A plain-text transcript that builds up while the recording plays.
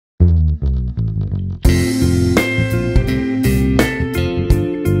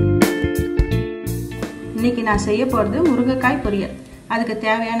இன்னைக்கு நான் செய்ய போகிறது முருங்கைக்காய் பொரியல். அதுக்கு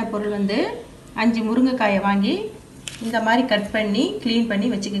தேவையான பொருள் வந்து 5 முருங்கைக்காயை வாங்கி இந்த மாதிரி கட் பண்ணி க்ளீன் பண்ணி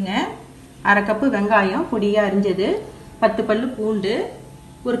வச்சுக்கோங்க. 1/2 கப்பு வெங்காயம் பொடியாக அரிஞ்சது, 10 பல்லு பூண்டு,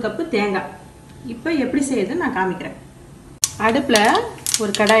 1 கப்பு தேங்காய். இப்போ எப்படி செய்யுதுன்னு நான் காமிக்கிறேன். அடுப்பில்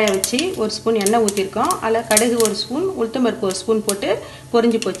ஒரு கடாயை வச்சு 1 ஸ்பூன் எண்ணெய் ஊற்றிருக்கோம். அதில் கடுகு 1 ஸ்பூன், உளுத்தம்பருப்பு 1 ஸ்பூன் போட்டு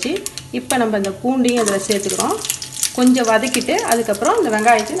பொரிஞ்சு போச்சு. இப்போ நம்ம இந்த பூண்டையும் அதில் சேர்த்துக்கிறோம். கொஞ்சம் வதக்கிட்டு அதுக்கப்புறம் இந்த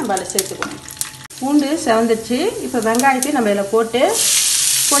வெங்காயத்தை நம்ம அதில் சேர்த்துக்குவோம். பூண்டு செவந்துச்சு. இப்போ வெங்காயத்தை நம்ம இதில் போட்டு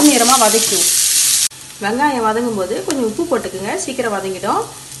பொன்னிறமாக வதக்குவோம். வெங்காயம் வதங்கும் போது கொஞ்சம் உப்பு போட்டுக்குங்க, சீக்கிரம் வதங்கிடும்.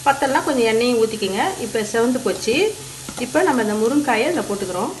 பத்தெல்லாம் கொஞ்சம் எண்ணெயும் ஊற்றிக்குங்க. இப்போ செவந்து போச்சு. இப்போ நம்ம இந்த முருங்காயை இதில்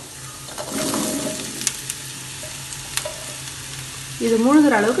போட்டுக்கிறோம். இது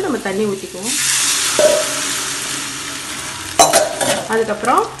முழுகிற அளவுக்கு நம்ம தண்ணி ஊற்றிக்குவோம்.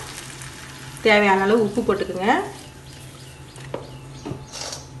 அதுக்கப்புறம் தேவையான அளவு உப்பு போட்டுக்குங்க.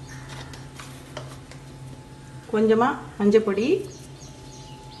 கொஞ்சமாக மஞ்சள் பொடி,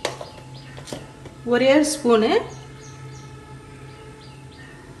 1 ஸ்பூனு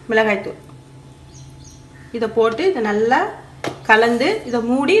மிளகாய்த்தூள். இதை போட்டு இதை நல்லா கலந்து இதை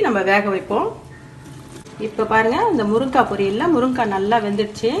மூடி நம்ம வேக வைப்போம். இப்போ பாருங்கள், இந்த முருங்காய் பொரியலில் முருங்காய் நல்லா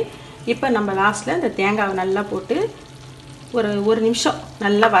வெந்துடுச்சு. இப்போ நம்ம லாஸ்ட்டில் இந்த தேங்காவை நல்லா போட்டு ஒரு நிமிஷம்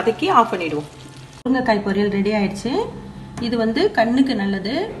நல்லா வதக்கி ஆஃப் பண்ணிவிடுவோம். முருங்கைக்காய் பொரியல் ரெடி ஆயிடுச்சு. இது வந்து கண்ணுக்கு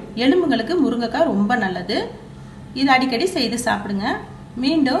நல்லது, எலும்புகளுக்கு முருங்கைக்காய் ரொம்ப நல்லது. இது அடிக்கடி செய்து சாப்பிடுங்க.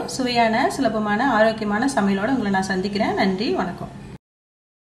 மீண்டும் சுவையான, சுலபமான, ஆரோக்கியமான சமையலோடு உங்களை நான் சந்திக்கிறேன். நன்றி, வணக்கம்.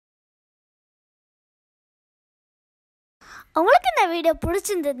 உங்களுக்கு இந்த வீடியோ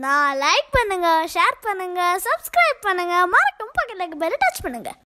பிடிச்சிருந்ததுன்னா லைக் பண்ணுங்க, ஷேர் பண்ணுங்க, சப்ஸ்கிரைப் பண்ணுங்க, மறக்காம பக்கத்துல பெல் டச் பண்ணுங்க.